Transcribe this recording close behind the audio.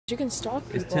You can stalk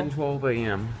people. It's 10:12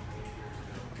 a.m.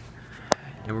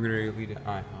 and we're gonna leave it.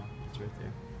 IHOP. It's right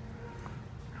there.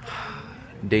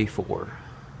 Day 4.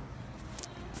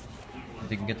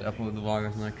 They can get to upload the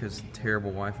vlog tonight because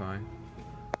terrible Wi-Fi.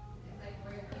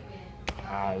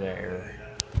 Hi there.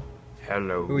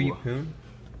 Hello. Who are you, Poon?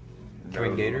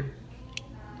 Twin Gator?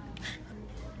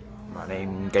 My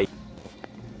name is Gator.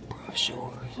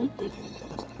 Sure.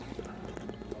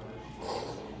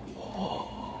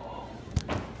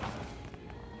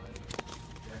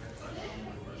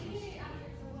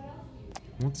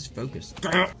 What's this focus?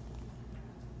 Gonna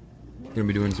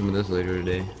be doing some of this later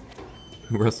today.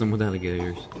 Wrestling with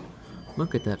alligators.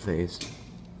 Look at that face.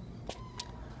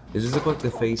 Does this look like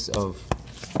the face of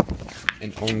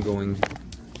an ongoing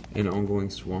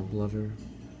swamp lover?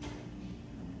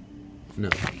 No,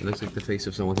 it looks like the face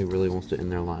of someone who really wants to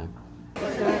end their life.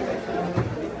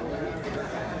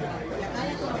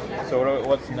 So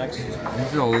what's next?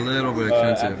 This is a little bit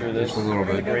expensive. Just a little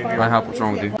bit. IHOP, what's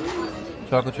wrong with you?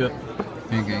 Chocolate chip,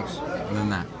 pancakes, and then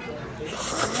that.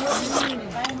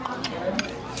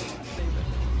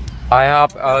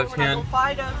 IHOP out of 10.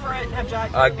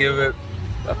 I give it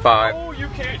a 5. Oh, you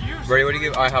can't use Brady, what do you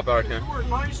give IHOP out of 10? You were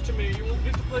nice to me. You won't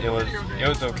get to play It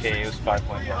was okay. It was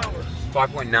 5.5.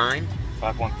 5.9?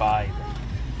 5.5.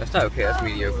 That's not okay. That's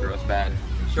mediocre. That's bad.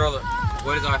 Charlotte,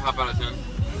 what is IHOP out of 10?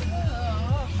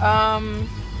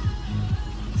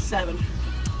 7.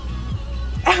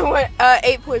 I went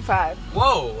 8.5.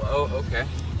 Whoa. Oh, okay.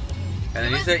 And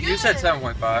then you said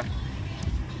 7.5.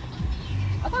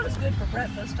 I thought it was good for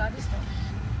breakfast. I just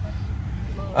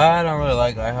don't. I don't really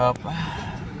like IHOP.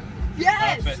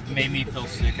 Yes. It made me feel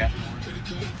sick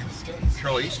afterwards.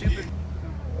 Charlie, you stupid.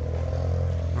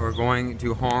 We're going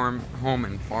to Home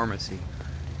and Pharmacy,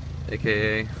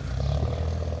 aka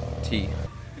T.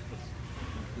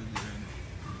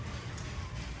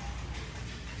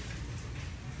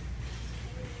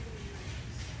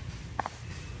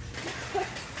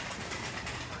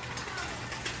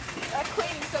 That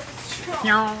cleaning soap is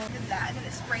strong. Look at that. I'm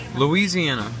gonna spray him.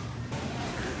 Louisiana.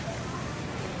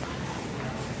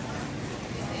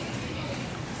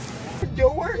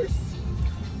 Doors.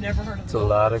 Never heard of It's a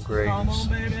lot of graves. Come on,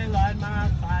 baby, light my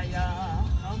fire.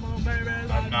 Come on, baby,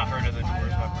 light I've not heard of the Doors.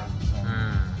 I've heard of the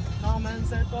song. Come and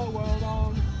set the world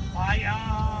on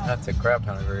fire. That's a crap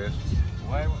ton of graves.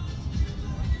 Why?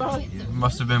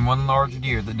 Must have been one large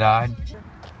deer that died.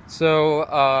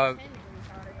 So,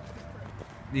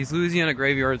 these Louisiana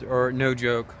graveyards are no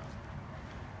joke.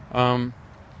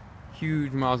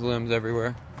 Huge mausoleums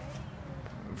everywhere.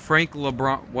 Frank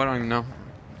LeBron, what I don't even know.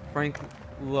 Frank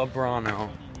LeBron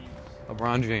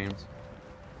James.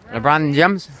 LeBron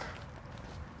James?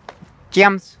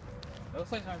 James. That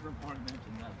looks like I've reported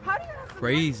mentioned that. How do you have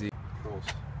Crazy.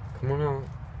 Come on out.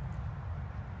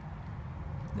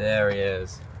 There he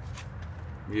is.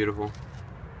 Beautiful.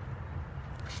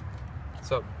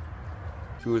 What's up?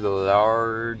 To the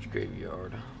large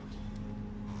graveyard.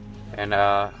 And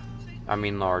I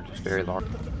mean large, it's very large.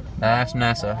 That's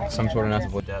NASA, some sort of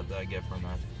NASA. What that I get from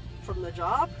that? from the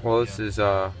job? Well, this is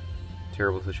a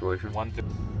terrible situation.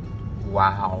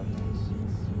 Wow.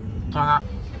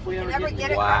 If we ever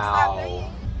get across that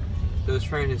thing. So this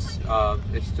train is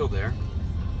it's still there.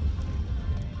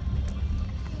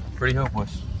 Pretty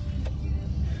hopeless.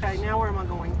 Okay, now where am I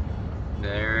going?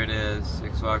 There it is,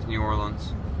 Six Flags New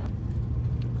Orleans.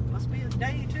 Must be a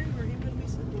day too, or he wouldn't be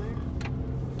sitting there.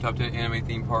 Top 10 anime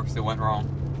theme parks that went wrong.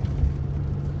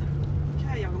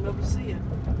 Okay, y'all gonna be able to see it.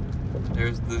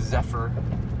 There's the Zephyr.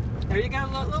 There you go,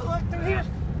 look through here.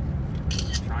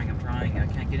 I'm trying. I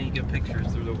can't get any good pictures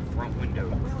through the front window.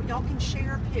 Well, y'all can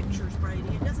share pictures, Brady.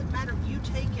 It doesn't matter if you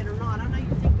take it or not. I know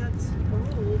you think that's the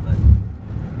rule, but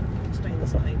stay the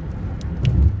same.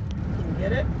 Can you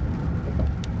get it?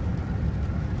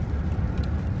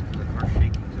 The car's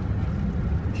shaking so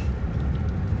much.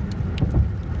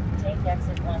 Take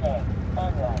exit 1A,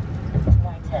 on right,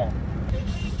 right-hand.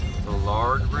 It's a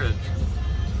large bridge.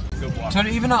 So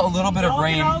even a little bit of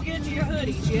rain. Y'all get to your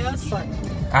hoodies, yes?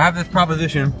 I have this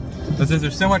proposition that since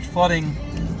there's so much flooding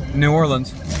in New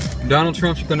Orleans, Donald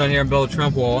Trump should come down here and build a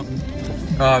Trump wall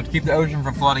to keep the ocean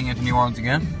from flooding into New Orleans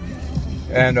again.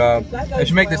 And they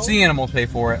should make the sea animals pay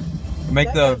for it. Make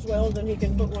If that goes well, then he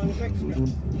can put one in Mexico.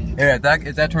 Yeah,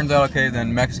 if that turns out okay,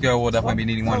 then Mexico will definitely be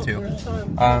needing one too.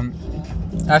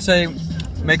 I say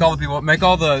make all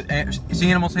the sea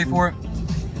animals pay for it.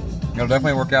 It'll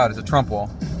definitely work out. It's a Trump wall.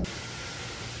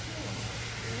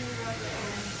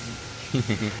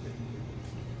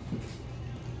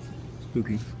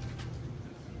 Spooky.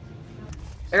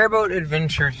 Airboat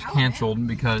adventures canceled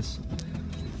because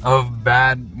of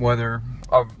bad weather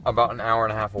about an hour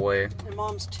and a half away. And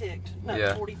Mom's ticked. No,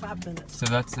 Yeah. 45 minutes. So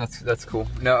that's cool.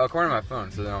 No, according to my phone,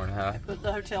 it's an hour and a half. Put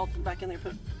the hotel back in there.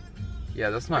 Put Yeah,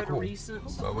 that's not go cool. to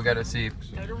Recents. But we got to see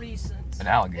Go to Recents. an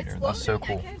alligator. That's so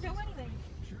cool.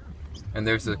 And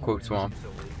there's the quote swamp.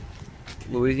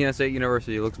 Louisiana State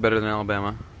University looks better than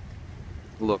Alabama.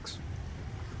 Looks.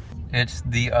 It's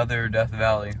the other Death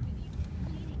Valley,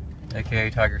 aka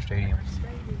Tiger Stadium.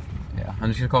 Yeah, I'm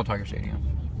just gonna call it Tiger Stadium.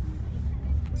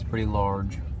 It's pretty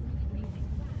large.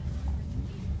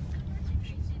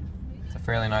 It's a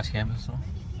fairly nice campus, though.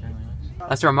 Fairly nice.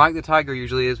 That's where Mike the Tiger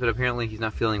usually is, but apparently he's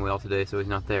not feeling well today, so he's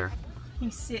not there.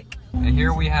 He's sick. And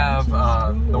here we have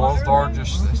the world's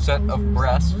largest set of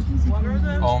breasts What are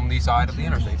those? on the side of the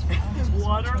interstate.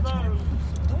 What are those?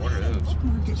 What are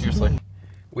those? Seriously.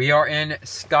 We are in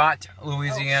Scott,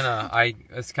 Louisiana.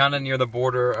 It's kind of near the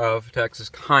border of Texas,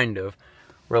 kind of,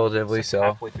 relatively so.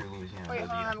 Halfway through Louisiana. Wait, hold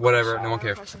on, Whatever, no one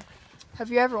cares. question. Have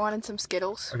you ever wanted some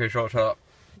Skittles? Okay, shut up.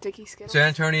 Dicky Skittles? San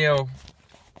Antonio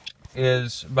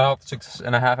is about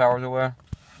 6.5 hours away.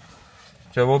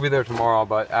 So we'll be there tomorrow,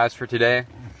 but as for today...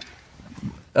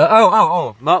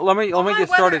 let me get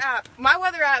started. My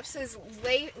weather app says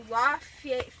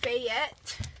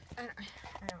Lafayette. I don't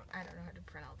know how to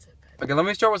pronounce it. But... Okay, let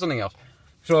me start with something else.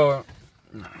 So,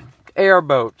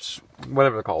 airboats,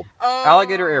 whatever they're called. Oh.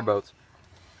 Alligator airboats.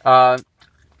 Well,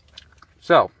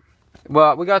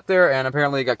 we got there and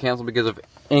apparently it got canceled because of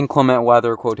inclement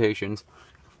weather quotations.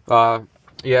 Yeah,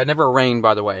 it never rained,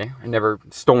 by the way. It never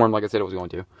stormed like I said it was going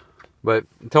to. But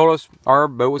it told us our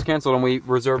boat was canceled and we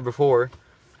reserved before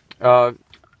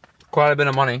quite a bit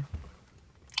of money.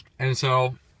 And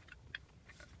so,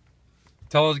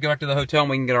 tell us to go back to the hotel and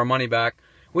we can get our money back.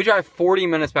 We drive 40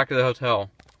 minutes back to the hotel,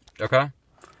 okay?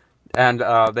 And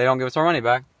they don't give us our money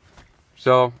back.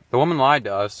 So, the woman lied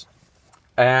to us.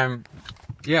 And,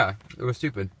 yeah, it was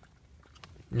stupid.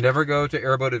 Never go to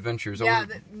Airboat Adventures. Yeah,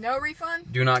 no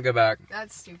refund? Do not go back.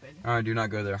 That's stupid. Do not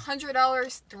go there.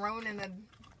 $100 thrown in the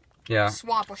Yeah.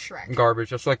 swamp of Shrek. Garbage.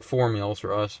 That's like 4 meals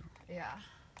for us. Yeah.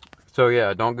 So,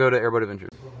 yeah, don't go to Airboat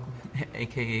Adventures.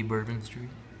 AKA Bourbon Street.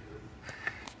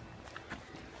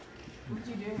 What'd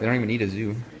you do? They don't even need a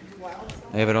zoo.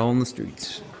 They have it all in the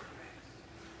streets.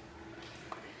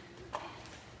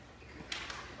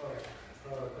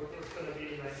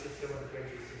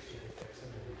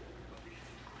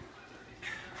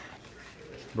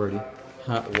 Birdie,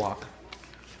 hot walk.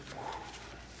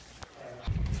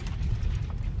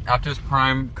 Optimus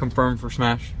Prime confirmed for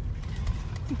Smash.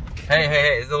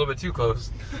 Hey, it's a little bit too close.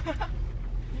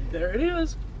 There it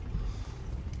is.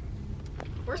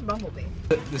 Where's Bumblebee?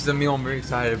 This is a meal I'm very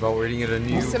excited about. We're eating at a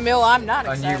It's a meal I'm not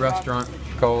new excited about. restaurant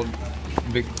called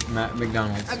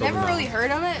McDonald's. I've never really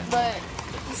heard of it, but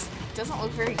this doesn't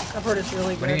look very... I've heard it's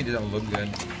really What do you good. mean it doesn't look good?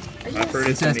 I've heard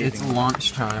It it's says amazing. it's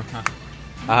lunchtime.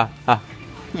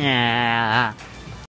 Yeah.